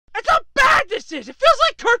this is. It feels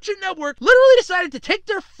like Cartoon Network literally decided to take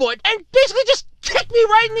their foot and basically just kick me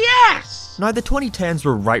right in the ass! Now, the 2010s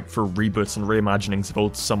were ripe for reboots and reimaginings of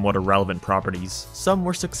old, somewhat irrelevant properties. Some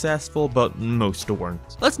were successful, but most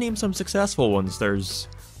weren't. Let's name some successful ones. There's...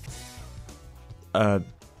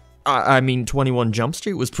 I mean, 21 Jump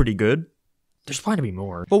Street was pretty good. There's bound to be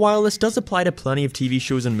more. But while this does apply to plenty of TV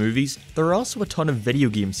shows and movies, there are also a ton of video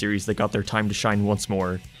game series that got their time to shine once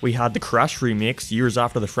more. We had the Crash remakes, years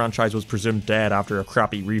after the franchise was presumed dead after a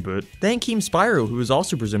crappy reboot. Then came Spyro, who was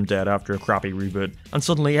also presumed dead after a crappy reboot. And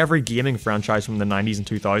suddenly every gaming franchise from the 90s and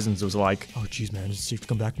 2000s was like, oh jeez man, is it safe to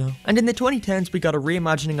come back now? And in the 2010s we got a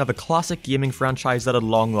reimagining of a classic gaming franchise that had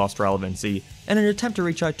long lost relevancy, in an attempt to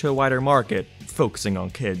reach out to a wider market, focusing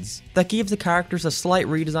on kids, that gave the characters a slight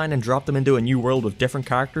redesign and dropped them into a new world with different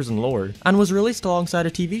characters and lore, and was released alongside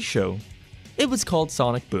a TV show. It was called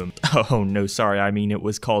Sonic Boom. Oh no, sorry, I mean it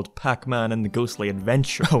was called Pac-Man and the Ghostly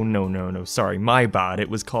Adventure. Oh no, sorry, my bad, it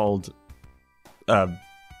was called...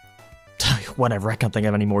 whatever, I can't think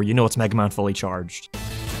of any more. You know it's Mega Man Fully Charged.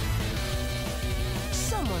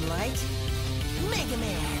 Someone liked Mega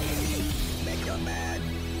Man. Mega Man.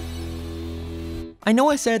 I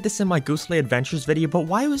know I said this in my Ghostly Adventures video, but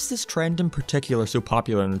why was this trend in particular so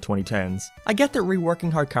popular in the 2010s? I get that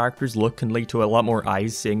reworking how characters look can lead to a lot more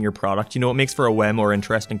eyes seeing your product, you know, it makes for a way more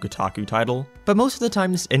interesting Kotaku title. But most of the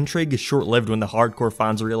time this intrigue is short-lived when the hardcore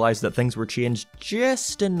fans realize that things were changed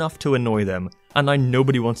just enough to annoy them, and now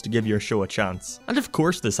nobody wants to give your show a chance. And of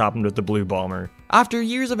course this happened with the Blue Bomber. After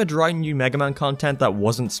years of a dry new Mega Man content that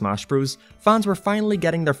wasn't Smash Bros, fans were finally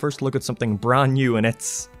getting their first look at something brand new, and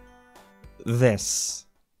it's... this.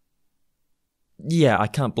 Yeah, I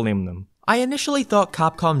can't blame them. I initially thought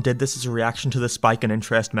Capcom did this as a reaction to the spike in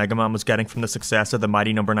interest Mega Man was getting from the success of the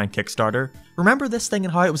Mighty No. 9 Kickstarter. Remember this thing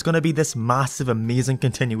and how it was going to be this massive, amazing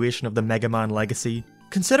continuation of the Mega Man legacy?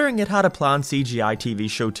 Considering it had a planned CGI TV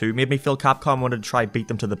show too made me feel Capcom wanted to try beat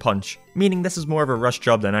them to the punch, meaning this is more of a rush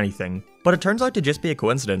job than anything. But it turns out to just be a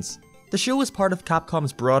coincidence. The show was part of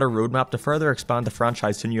Capcom's broader roadmap to further expand the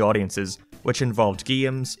franchise to new audiences, which involved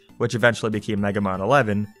games, which eventually became Mega Man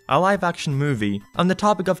 11, a live-action movie, and the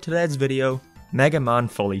topic of today's video, Mega Man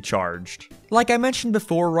Fully Charged. Like I mentioned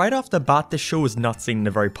before, right off the bat this show was not seen in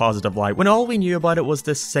a very positive light, when all we knew about it was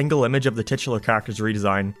this single image of the titular character's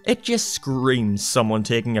redesign. It just screams someone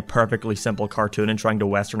taking a perfectly simple cartoon and trying to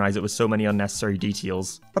westernize it with so many unnecessary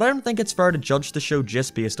details. But I don't think it's fair to judge the show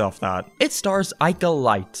just based off that. It stars Aika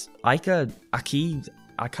Light.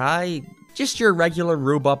 Akai? Just your regular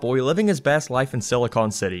robot boy living his best life in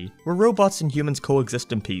Silicon City, where robots and humans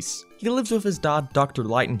coexist in peace. He lives with his dad, Dr.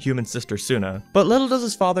 Light, and human sister Suna, but little does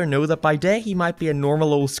his father know that by day he might be a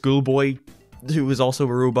normal old schoolboy who is also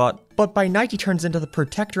a robot, but by night he turns into the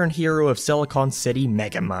protector and hero of Silicon City,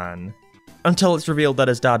 Mega Man. Until it's revealed that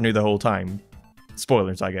his dad knew the whole time.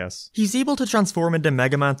 Spoilers, I guess. He's able to transform into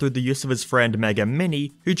Mega Man through the use of his friend Mega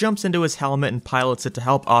Mini, who jumps into his helmet and pilots it to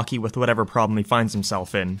help Aki with whatever problem he finds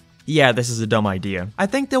himself in. Yeah, this is a dumb idea. I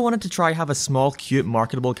think they wanted to try have a small, cute,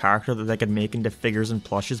 marketable character that they could make into figures and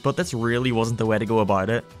plushes, but this really wasn't the way to go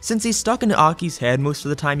about it. Since he's stuck in Aki's head most of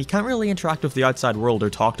the time, he can't really interact with the outside world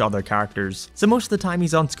or talk to other characters. So most of the time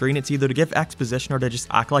he's on screen, it's either to give exposition or to just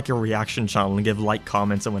act like a reaction channel and give light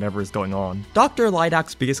comments on whatever is going on. Dr. Light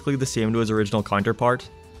acts basically the same to his original counterpart.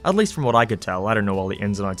 At least from what I could tell, I don't know all the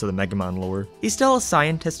ins and outs of the Mega Man lore. He's still a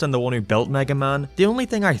scientist and the one who built Mega Man. The only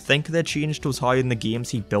thing I think they changed was how in the games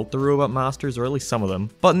he built the Robot Masters, or at least some of them.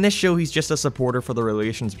 But in this show he's just a supporter for the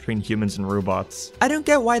relations between humans and robots. I don't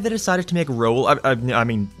get why they decided to make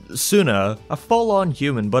Suna, a full-on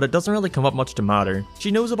human, but it doesn't really come up much to matter. She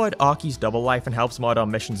knows about Aki's double life and helps him out on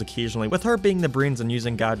missions occasionally, with her being the brains and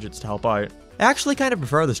using gadgets to help out. I actually kind of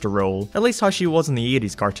prefer this to Roll, at least how she was in the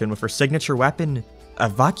 80s cartoon with her signature weapon, a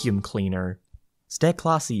vacuum cleaner. Stay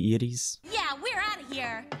classy, 80s. Yeah, we're out of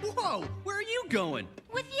here. Whoa, where are you going?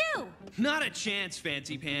 With you. Not a chance,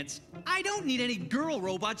 Fancy Pants. I don't need any girl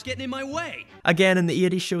robots getting in my way. Again, in the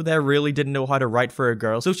 80s show, they really didn't know how to write for a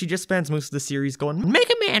girl, so she just spends most of the series going,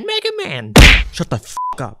 Mega Man, Mega Man! Shut the f***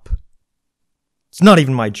 up. It's not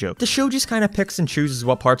even my joke. The show just kinda picks and chooses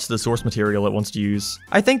what parts of the source material it wants to use.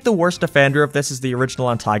 I think the worst offender of this is the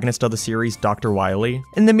original antagonist of the series, Dr. Wily.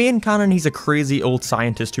 In the main canon, he's a crazy old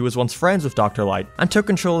scientist who was once friends with Dr. Light, and took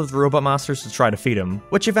control of the Robot Masters to try to feed him,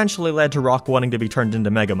 which eventually led to Rock wanting to be turned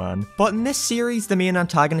into Mega Man. But in this series, the main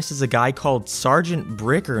antagonist is a guy called Sergeant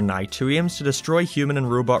Breaker Knight, who aims to destroy human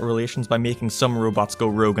and robot relations by making some robots go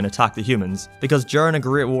rogue and attack the humans, because during a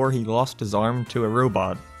Great War he lost his arm to a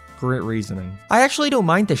robot. great reasoning. I actually don't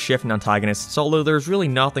mind this shift in antagonists, although there's really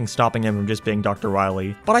nothing stopping him from just being Dr.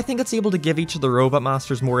 Wily. But I think it's able to give each of the robot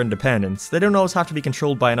masters more independence. They don't always have to be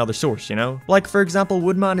controlled by another source, you know? Like, for example,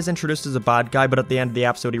 Woodman is introduced as a bad guy, but at the end of the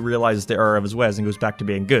episode he realizes the error of his ways and goes back to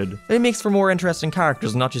being good. It makes for more interesting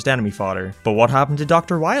characters and not just enemy fodder. But what happened to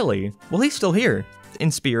Dr. Wily? Well, he's still here. In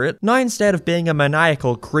spirit. Now instead of being a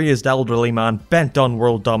maniacal, crazed elderly man bent on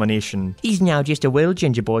world domination, he's now just a little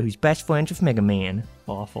ginger boy who's best friends with Mega Man.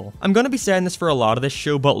 Awful. I'm gonna be saying this for a lot of this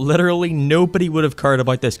show, but literally nobody would have cared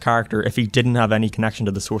about this character if he didn't have any connection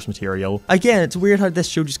to the source material. Again, it's weird how this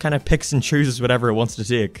show just kind of picks and chooses whatever it wants to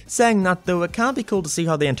take. Saying that though, it can be cool to see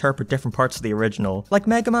how they interpret different parts of the original. Like,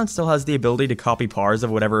 Mega Man still has the ability to copy powers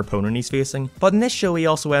of whatever opponent he's facing, but in this show he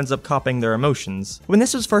also ends up copying their emotions. When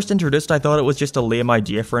this was first introduced, I thought it was just a lame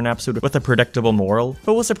idea for an episode with a predictable moral,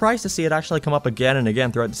 but was surprised to see it actually come up again and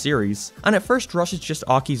again throughout the series. And at first Rush is just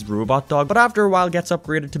Aki's robot dog, but after a while gets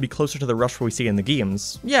upgraded to be closer to the Rush we see in the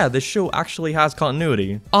games. Yeah, this show actually has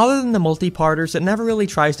continuity. Other than the multi-parters, it never really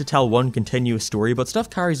tries to tell one continuous story, but stuff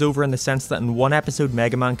carries over in the sense that in one episode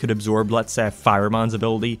Mega Man could absorb, let's say, Fireman's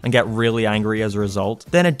ability and get really angry as a result.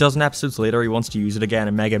 Then a dozen episodes later he wants to use it again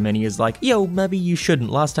and Mega Mini is like, yo, maybe you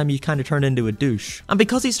shouldn't, last time you kinda turned into a douche. And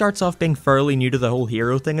because he starts off being fairly new to the whole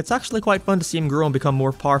hero thing, it's actually quite fun to see him grow and become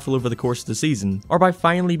more powerful over the course of the season, or by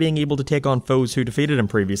finally being able to take on foes who defeated him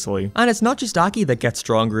previously. And it's not just Aki that gets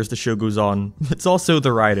stronger as the show goes on, it's also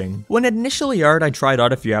the writing. When it initially aired, I tried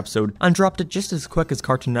out a few episodes and dropped it just as quick as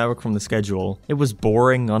Cartoon Network from the schedule. It was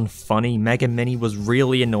boring, unfunny, Mega Mini was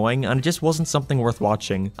really annoying, and it just wasn't something worth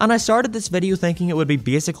watching. And I started this video thinking it would be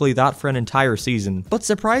basically that for an entire season, but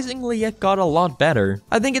surprisingly it got a lot better.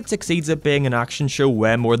 I think it succeeds at being an action show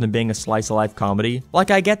way more than being a slice of life comedy.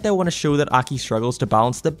 Like, I get that when a show that Aki struggles to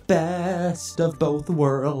balance the best of both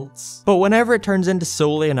worlds, but whenever it turns into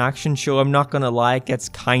solely an action show, I'm not gonna lie, it gets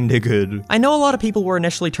kinda good. I know a lot of people were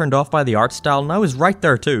initially turned off by the art style, and I was right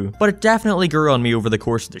there too, but it definitely grew on me over the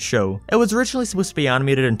course of the show. It was originally supposed to be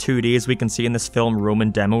animated in 2D as we can see in this film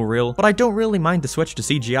Roman demo reel, but I don't really mind the switch to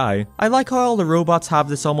CGI. I like how all the robots have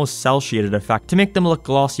this almost cel-shaded effect to make them look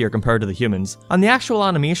glossier compared to the humans, and the actual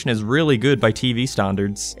animation is really good by TV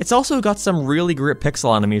standards. It's also got some really great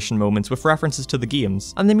pixel animation moments with references to the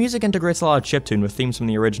games, and the music integrates a lot of chiptune with themes from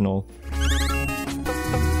the original.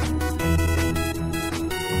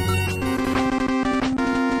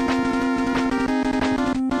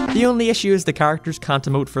 The only issue is the characters can't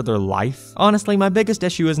emote for their life. Honestly, my biggest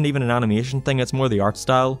issue isn't even an animation thing, it's more the art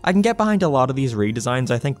style. I can get behind a lot of these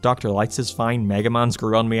redesigns. I think Dr. Lights is fine, Mega Man's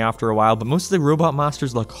grew on me after a while, but most of the robot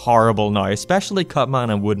masters look horrible now, especially Cutman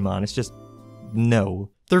and Woodman. It's just... no.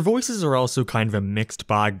 Their voices are also kind of a mixed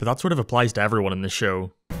bag, but that sort of applies to everyone in the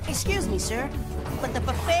show. Excuse me, sir, but the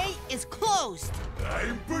buffet is closed.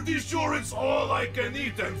 I'm pretty sure it's all I can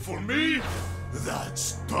eat, and for me,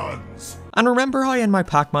 that's tons. And remember how in my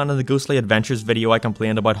Pac-Man and the Ghostly Adventures video I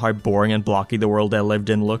complained about how boring and blocky the world I lived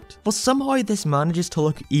in looked? Well, somehow this manages to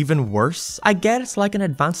look even worse. I get it's like an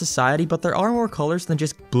advanced society, but there are more colours than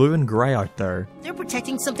just blue and grey out there. They're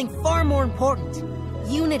protecting something far more important.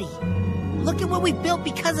 Unity. Look at what we built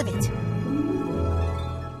because of it.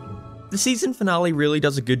 The season finale really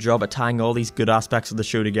does a good job at tying all these good aspects of the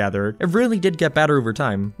show together. It really did get better over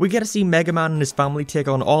time. We get to see Mega Man and his family take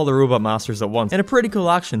on all the robot masters at once in a pretty cool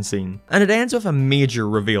action scene. And it ends with a major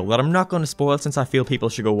reveal that I'm not going to spoil since I feel people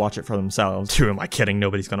should go watch it for themselves. Who am I kidding?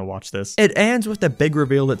 Nobody's going to watch this. It ends with the big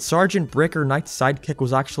reveal that Sergeant Breaker Knight's sidekick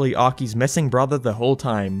was actually Aki's missing brother the whole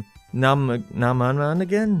time. Naman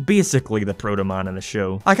again? Basically the Proto-Man in the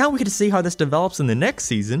show. I can't wait to see how this develops in the next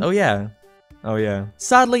season. Oh yeah.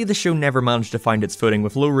 Sadly, the show never managed to find its footing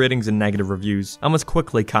with low ratings and negative reviews, and was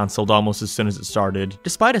quickly cancelled almost as soon as it started,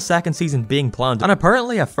 despite a second season being planned, and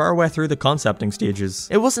apparently a fair way through the concepting stages.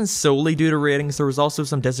 It wasn't solely due to ratings, there was also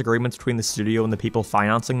some disagreements between the studio and the people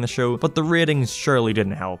financing the show, but the ratings surely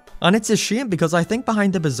didn't help. And it's a shame because I think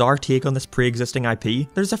behind the bizarre take on this pre-existing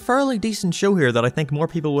IP, there's a fairly decent show here that I think more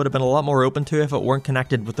people would have been a lot more open to if it weren't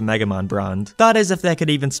connected with the Mega Man brand. That is, if they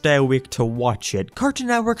could even stay awake to watch it. Cartoon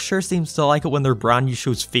Network sure seems to like it when their brand new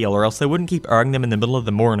shows fail, or else they wouldn't keep airing them in the middle of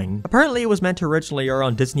the morning. Apparently it was meant to originally air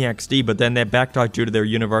on Disney XD, but then they backed out due to their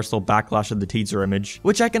universal backlash of the teaser image,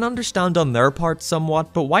 which I can understand on their part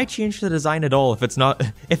somewhat, but why change the design at all if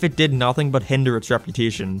it did nothing but hinder its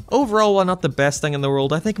reputation? Overall, while not the best thing in the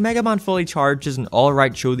world, I think Mega Man Fully Charged is an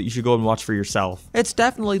alright show that you should go and watch for yourself. It's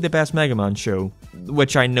definitely the best Mega Man show,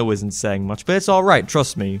 which I know isn't saying much, but it's alright,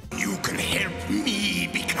 trust me. You can help me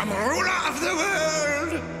become ruler of the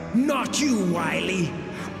world. Not you, Wily.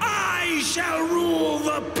 I shall rule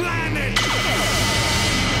the planet!